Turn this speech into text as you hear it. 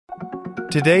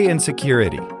Today in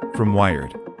Security from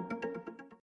Wired.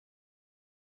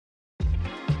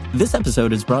 This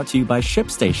episode is brought to you by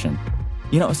ShipStation.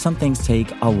 You know, some things take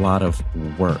a lot of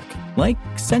work, like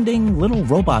sending little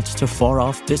robots to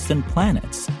far-off distant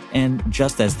planets. And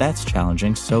just as that's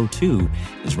challenging, so too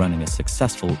is running a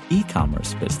successful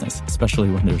e-commerce business, especially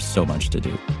when there's so much to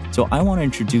do. So I want to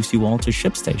introduce you all to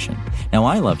ShipStation. Now,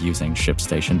 I love using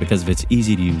ShipStation because of its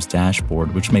easy-to-use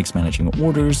dashboard, which makes managing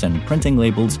orders and printing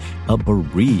labels a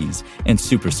breeze and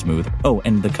super smooth. Oh,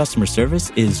 and the customer service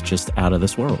is just out of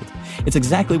this world. It's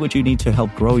exactly what you need to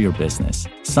help grow your business.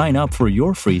 Sign up for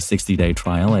your free 60-day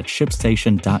trial at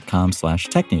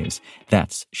shipstation.com/technews.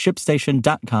 That's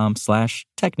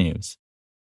shipstation.com/technews.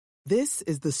 This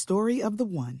is the story of the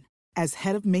one. As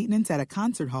head of maintenance at a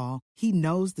concert hall, he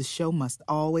knows the show must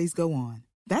always go on.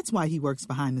 That's why he works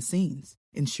behind the scenes,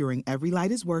 ensuring every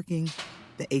light is working,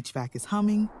 the HVAC is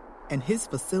humming, and his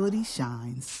facility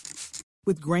shines.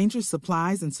 With Grainger's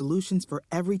supplies and solutions for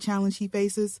every challenge he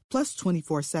faces, plus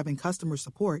 24/7 customer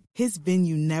support, his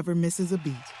venue never misses a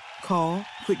beat. Call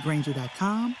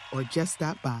quickgrainger.com or just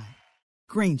stop by.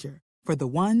 Grainger, for the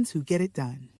ones who get it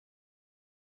done.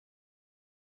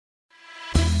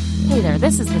 Hey there,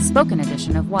 this is the spoken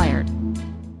edition of Wired.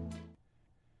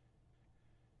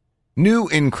 New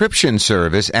encryption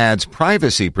service adds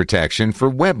privacy protection for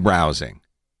web browsing.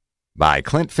 By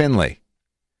Clint Finley.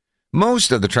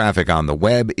 Most of the traffic on the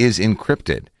web is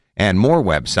encrypted, and more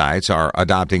websites are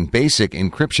adopting basic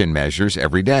encryption measures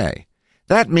every day.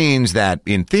 That means that,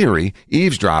 in theory,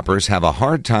 eavesdroppers have a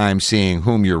hard time seeing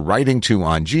whom you're writing to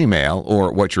on Gmail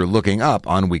or what you're looking up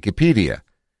on Wikipedia.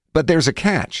 But there's a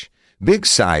catch. Big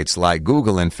sites like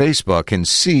Google and Facebook can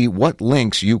see what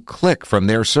links you click from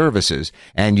their services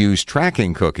and use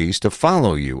tracking cookies to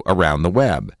follow you around the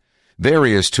web.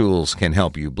 Various tools can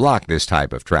help you block this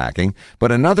type of tracking,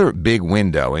 but another big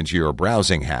window into your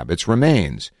browsing habits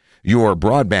remains. Your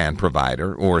broadband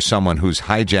provider or someone who's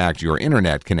hijacked your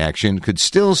internet connection could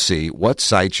still see what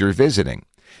sites you're visiting.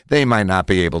 They might not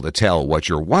be able to tell what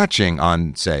you're watching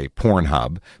on, say,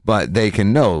 Pornhub, but they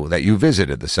can know that you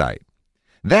visited the site.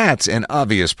 That's an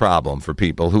obvious problem for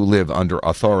people who live under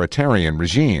authoritarian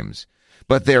regimes.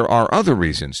 But there are other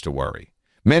reasons to worry.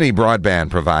 Many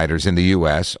broadband providers in the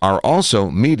U.S. are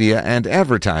also media and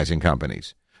advertising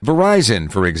companies.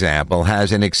 Verizon, for example,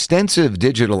 has an extensive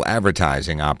digital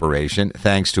advertising operation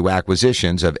thanks to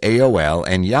acquisitions of AOL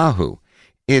and Yahoo.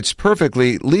 It's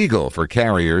perfectly legal for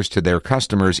carriers to their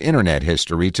customers' internet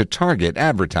history to target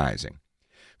advertising.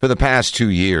 For the past 2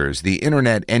 years, the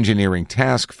Internet Engineering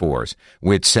Task Force,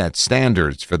 which sets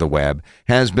standards for the web,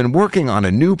 has been working on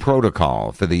a new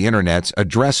protocol for the Internet's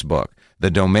address book, the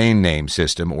domain name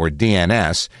system, or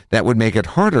DNS, that would make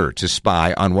it harder to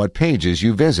spy on what pages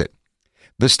you visit.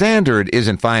 The standard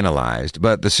isn't finalized,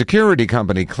 but the security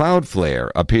company Cloudflare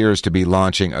appears to be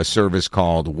launching a service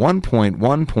called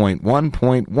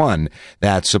 1.1.1.1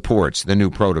 that supports the new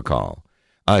protocol.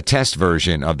 A test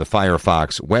version of the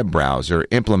Firefox web browser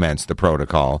implements the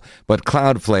protocol, but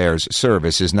Cloudflare's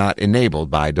service is not enabled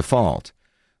by default.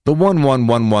 The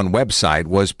 1111 website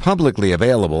was publicly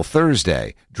available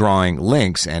Thursday, drawing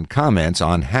links and comments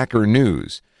on Hacker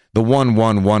News. The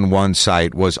 1111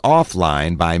 site was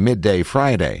offline by midday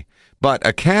Friday, but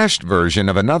a cached version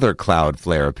of another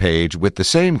Cloudflare page with the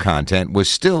same content was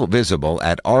still visible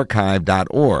at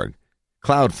archive.org.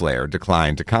 Cloudflare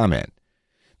declined to comment.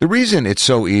 The reason it's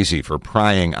so easy for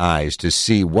prying eyes to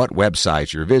see what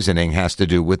websites you're visiting has to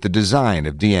do with the design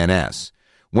of DNS.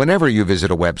 Whenever you visit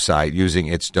a website using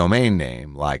its domain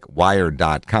name, like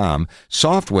Wired.com,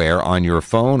 software on your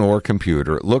phone or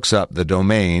computer looks up the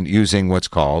domain using what's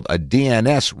called a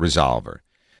DNS resolver.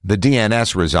 The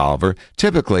DNS resolver,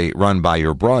 typically run by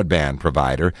your broadband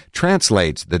provider,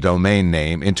 translates the domain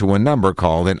name into a number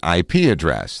called an IP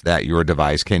address that your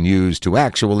device can use to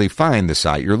actually find the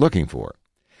site you're looking for.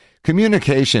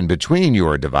 Communication between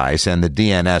your device and the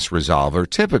DNS resolver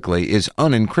typically is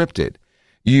unencrypted.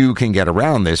 You can get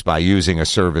around this by using a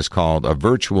service called a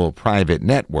virtual private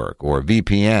network, or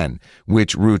VPN,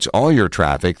 which routes all your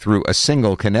traffic through a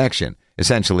single connection,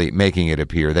 essentially making it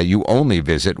appear that you only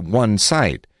visit one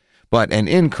site. But an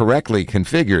incorrectly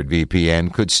configured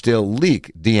VPN could still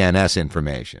leak DNS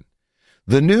information.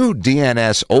 The new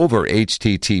DNS over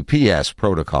HTTPS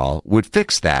protocol would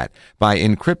fix that by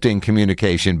encrypting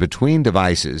communication between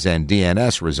devices and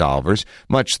DNS resolvers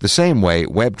much the same way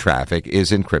web traffic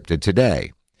is encrypted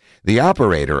today. The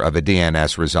operator of a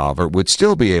DNS resolver would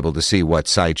still be able to see what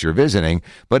sites you're visiting,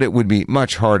 but it would be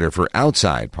much harder for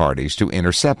outside parties to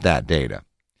intercept that data.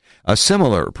 A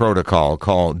similar protocol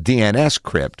called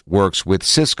DNS-Crypt works with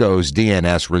Cisco's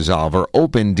DNS resolver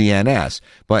OpenDNS,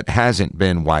 but hasn't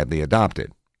been widely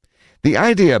adopted. The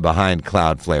idea behind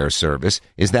Cloudflare's service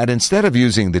is that instead of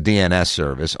using the DNS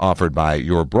service offered by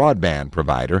your broadband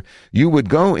provider, you would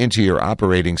go into your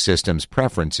operating system's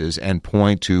preferences and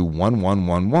point to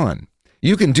 1111.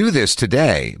 You can do this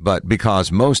today, but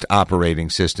because most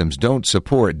operating systems don't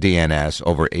support DNS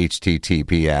over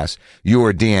HTTPS,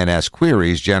 your DNS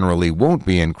queries generally won't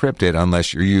be encrypted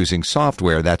unless you're using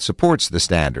software that supports the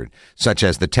standard, such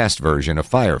as the test version of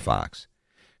Firefox.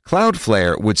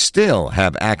 Cloudflare would still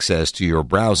have access to your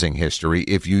browsing history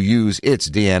if you use its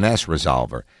DNS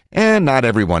resolver, and not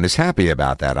everyone is happy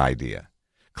about that idea.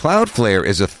 Cloudflare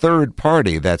is a third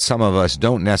party that some of us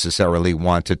don't necessarily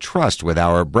want to trust with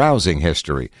our browsing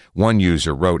history, one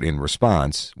user wrote in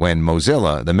response when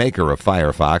Mozilla, the maker of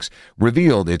Firefox,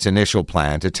 revealed its initial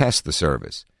plan to test the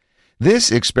service.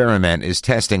 This experiment is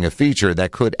testing a feature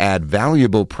that could add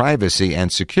valuable privacy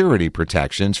and security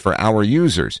protections for our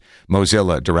users,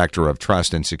 Mozilla Director of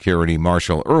Trust and Security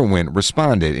Marshall Irwin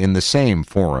responded in the same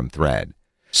forum thread.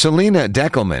 Selena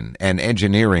Deckelman, an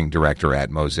engineering director at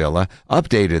Mozilla,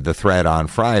 updated the thread on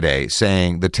Friday,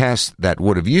 saying the test that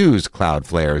would have used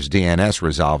Cloudflare's DNS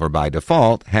resolver by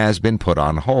default has been put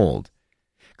on hold.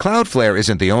 Cloudflare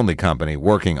isn't the only company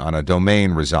working on a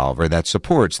domain resolver that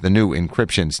supports the new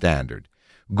encryption standard.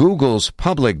 Google's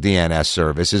public DNS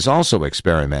service is also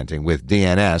experimenting with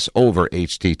DNS over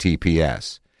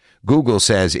HTTPS. Google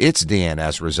says its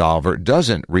DNS resolver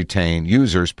doesn't retain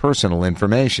users' personal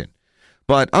information.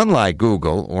 But unlike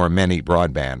Google or many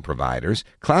broadband providers,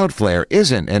 Cloudflare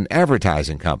isn't an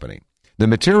advertising company. The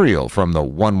material from the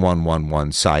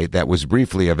 1111 site that was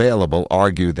briefly available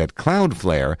argued that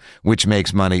Cloudflare, which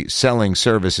makes money selling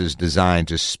services designed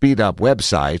to speed up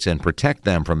websites and protect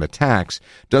them from attacks,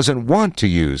 doesn't want to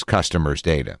use customers'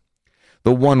 data.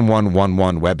 The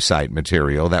 1111 website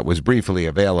material that was briefly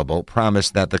available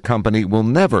promised that the company will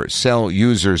never sell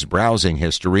users' browsing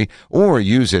history or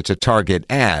use it to target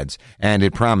ads, and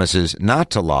it promises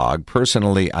not to log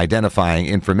personally identifying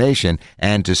information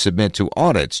and to submit to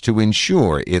audits to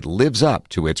ensure it lives up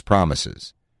to its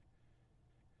promises.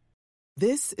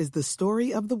 This is the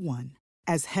story of the one.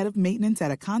 As head of maintenance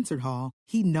at a concert hall,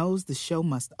 he knows the show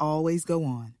must always go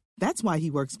on. That's why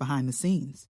he works behind the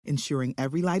scenes, ensuring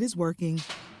every light is working,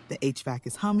 the HVAC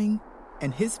is humming,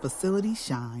 and his facility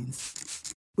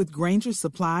shines. With Grainger's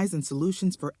supplies and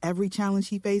solutions for every challenge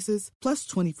he faces, plus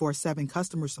 24/7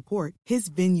 customer support, his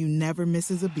venue never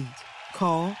misses a beat.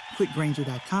 Call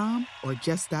quickgrainger.com or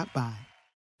just stop by.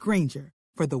 Grainger,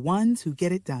 for the ones who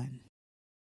get it done.